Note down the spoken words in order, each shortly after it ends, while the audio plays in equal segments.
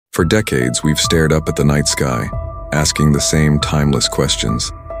For decades, we've stared up at the night sky, asking the same timeless questions.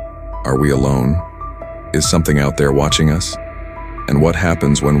 Are we alone? Is something out there watching us? And what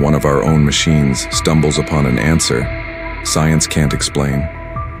happens when one of our own machines stumbles upon an answer science can't explain?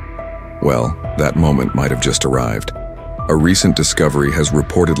 Well, that moment might have just arrived. A recent discovery has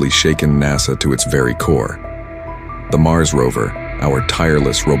reportedly shaken NASA to its very core. The Mars Rover, our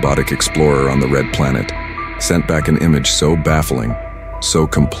tireless robotic explorer on the red planet, sent back an image so baffling, so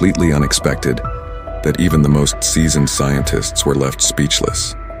completely unexpected, that even the most seasoned scientists were left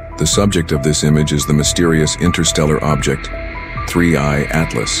speechless. The subject of this image is the mysterious interstellar object, 3I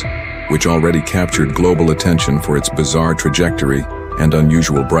Atlas, which already captured global attention for its bizarre trajectory and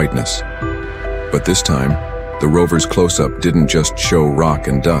unusual brightness. But this time, the rover's close-up didn't just show rock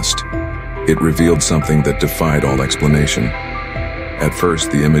and dust. It revealed something that defied all explanation. At first,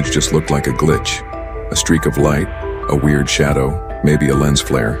 the image just looked like a glitch, a streak of light, a weird shadow, maybe a lens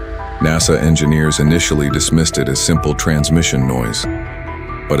flare. NASA engineers initially dismissed it as simple transmission noise.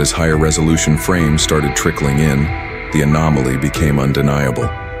 But as higher resolution frames started trickling in, the anomaly became undeniable.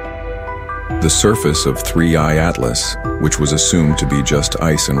 The surface of 3I Atlas, which was assumed to be just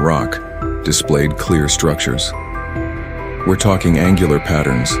ice and rock, displayed clear structures. We're talking angular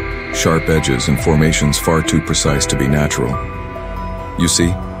patterns, sharp edges, and formations far too precise to be natural. You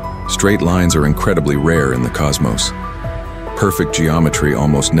see, straight lines are incredibly rare in the cosmos. Perfect geometry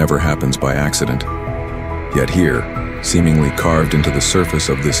almost never happens by accident. Yet here, seemingly carved into the surface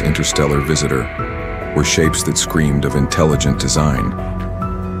of this interstellar visitor, were shapes that screamed of intelligent design.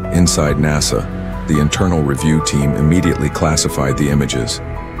 Inside NASA, the internal review team immediately classified the images.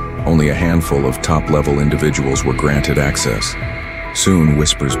 Only a handful of top-level individuals were granted access. Soon,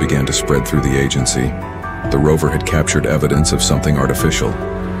 whispers began to spread through the agency. The rover had captured evidence of something artificial.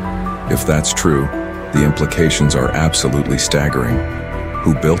 If that's true, the implications are absolutely staggering.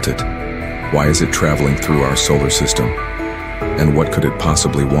 Who built it? Why is it traveling through our solar system? And what could it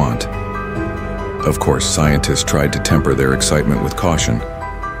possibly want? Of course, scientists tried to temper their excitement with caution.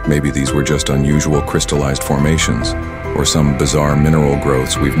 Maybe these were just unusual crystallized formations, or some bizarre mineral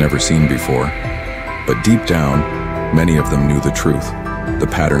growths we've never seen before. But deep down, many of them knew the truth. The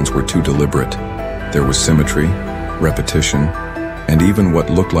patterns were too deliberate. There was symmetry, repetition, and even what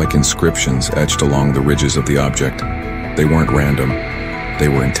looked like inscriptions etched along the ridges of the object. They weren't random. They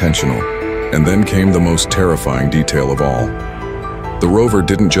were intentional. And then came the most terrifying detail of all. The rover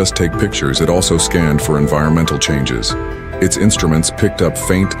didn't just take pictures, it also scanned for environmental changes. Its instruments picked up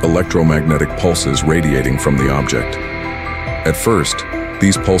faint electromagnetic pulses radiating from the object. At first,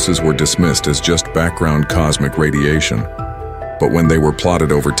 these pulses were dismissed as just background cosmic radiation. But when they were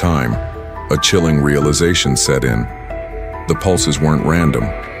plotted over time, a chilling realization set in. The pulses weren't random.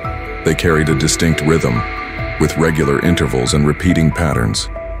 They carried a distinct rhythm, with regular intervals and repeating patterns,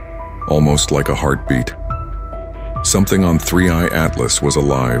 almost like a heartbeat. Something on 3I Atlas was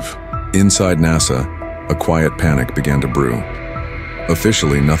alive. Inside NASA, a quiet panic began to brew.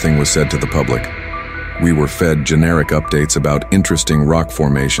 Officially, nothing was said to the public. We were fed generic updates about interesting rock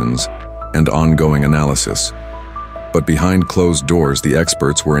formations and ongoing analysis. But behind closed doors, the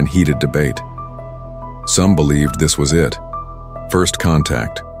experts were in heated debate. Some believed this was it. First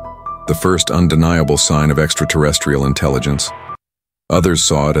contact. The first undeniable sign of extraterrestrial intelligence. Others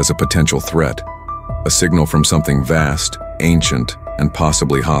saw it as a potential threat. A signal from something vast, ancient, and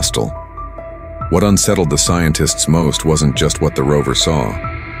possibly hostile. What unsettled the scientists most wasn't just what the rover saw,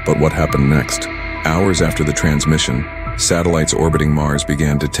 but what happened next. Hours after the transmission, satellites orbiting Mars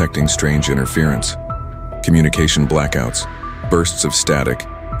began detecting strange interference. Communication blackouts, bursts of static,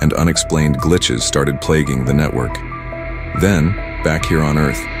 and unexplained glitches started plaguing the network. Then, back here on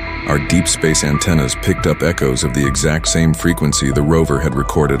Earth, our deep space antennas picked up echoes of the exact same frequency the rover had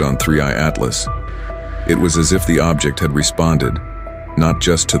recorded on 3I Atlas. It was as if the object had responded, not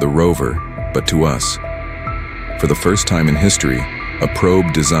just to the rover, but to us. For the first time in history, a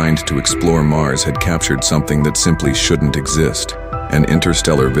probe designed to explore Mars had captured something that simply shouldn't exist. An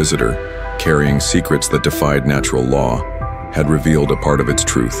interstellar visitor, carrying secrets that defied natural law, had revealed a part of its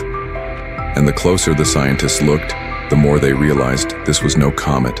truth. And the closer the scientists looked, the more they realized this was no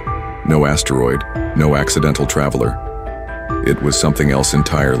comet, no asteroid, no accidental traveler. It was something else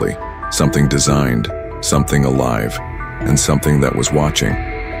entirely, something designed, something alive, and something that was watching.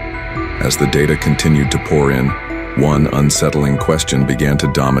 As the data continued to pour in, one unsettling question began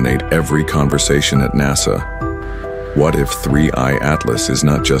to dominate every conversation at NASA. What if 3I Atlas is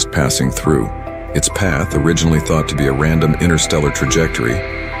not just passing through? Its path, originally thought to be a random interstellar trajectory,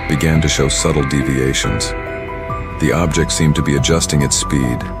 began to show subtle deviations. The object seemed to be adjusting its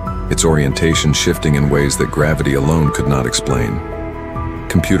speed, its orientation shifting in ways that gravity alone could not explain.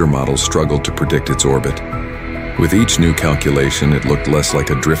 computer models struggled to predict its orbit. With each new calculation, it looked less like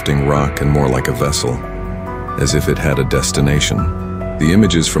a drifting rock and more like a vessel, as if it had a destination. The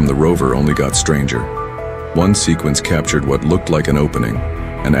images from the rover only got stranger. One sequence captured what looked like an opening,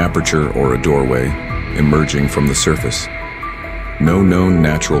 an aperture or a doorway, emerging from the surface. No known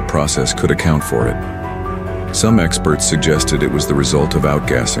natural process could account for it. Some experts suggested it was the result of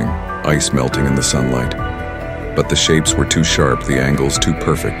outgassing, ice melting in the sunlight. But the shapes were too sharp, the angles too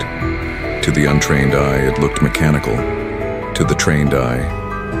perfect. To the untrained eye, it looked mechanical. To the trained eye,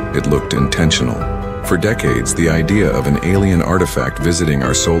 it looked intentional. For decades, the idea of an alien artifact visiting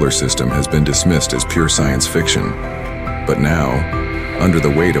our solar system has been dismissed as pure science fiction. But now, under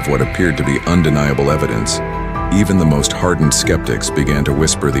the weight of what appeared to be undeniable evidence, even the most hardened skeptics began to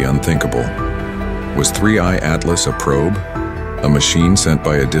whisper the unthinkable. Was 3I Atlas a probe? A machine sent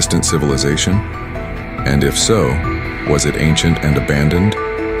by a distant civilization? And if so, was it ancient and abandoned?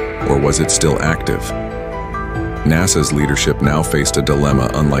 Or was it still active? NASA's leadership now faced a dilemma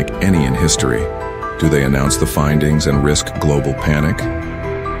unlike any in history. Do they announce the findings and risk global panic?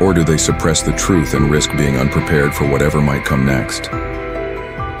 Or do they suppress the truth and risk being unprepared for whatever might come next?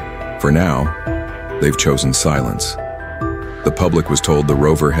 For now, they've chosen silence. The public was told the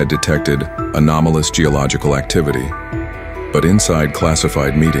rover had detected anomalous geological activity. But inside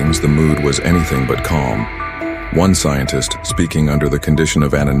classified meetings, the mood was anything but calm. One scientist, speaking under the condition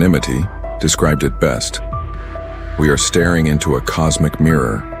of anonymity, described it best. "We are staring into a cosmic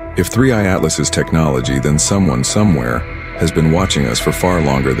mirror. If 3I Atlas is technology, then someone somewhere has been watching us for far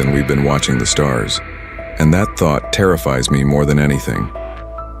longer than we've been watching the stars. And that thought terrifies me more than anything."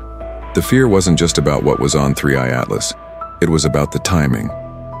 The fear wasn't just about what was on 3I Atlas. It was about the timing.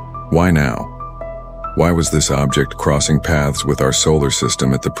 Why now? Why was this object crossing paths with our solar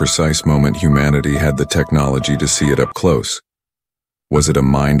system at the precise moment humanity had the technology to see it up close? Was it a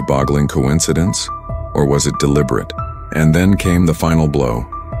mind-boggling coincidence? Or was it deliberate? And then came the final blow.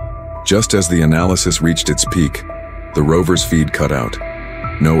 Just as the analysis reached its peak, the rover's feed cut out.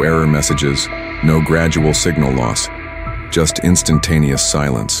 No error messages, no gradual signal loss, just instantaneous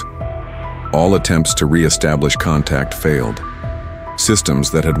silence. All attempts to re-establish contact failed. Systems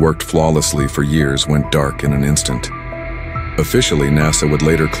that had worked flawlessly for years went dark in an instant. Officially, NASA would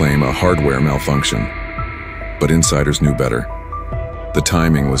later claim a hardware malfunction. But insiders knew better. The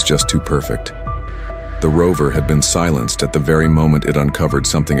timing was just too perfect. The rover had been silenced at the very moment it uncovered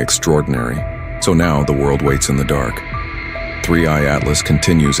something extraordinary. So now the world waits in the dark. 3I Atlas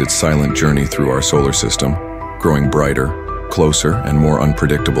continues its silent journey through our solar system, growing brighter, closer, and more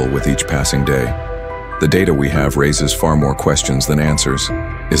unpredictable with each passing day. The data we have raises far more questions than answers.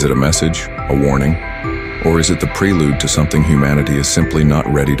 Is it a message, a warning, or is it the prelude to something humanity is simply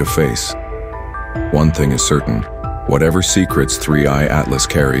not ready to face? One thing is certain, whatever secrets 3I Atlas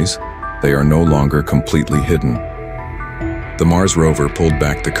carries, they are no longer completely hidden. The Mars Rover pulled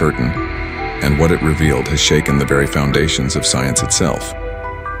back the curtain, and what it revealed has shaken the very foundations of science itself.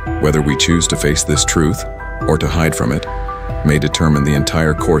 Whether we choose to face this truth, or to hide from it, may determine the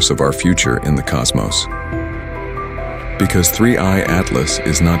entire course of our future in the cosmos. Because 3I Atlas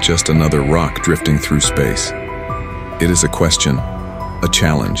is not just another rock drifting through space. It is a question, a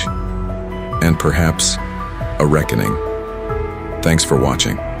challenge, and perhaps a reckoning. Thanks for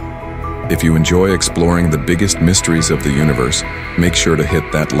watching. If you enjoy exploring the biggest mysteries of the universe, make sure to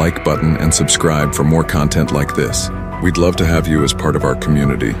hit that like button and subscribe for more content like this. We'd love to have you as part of our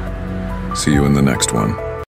community. See you in the next one.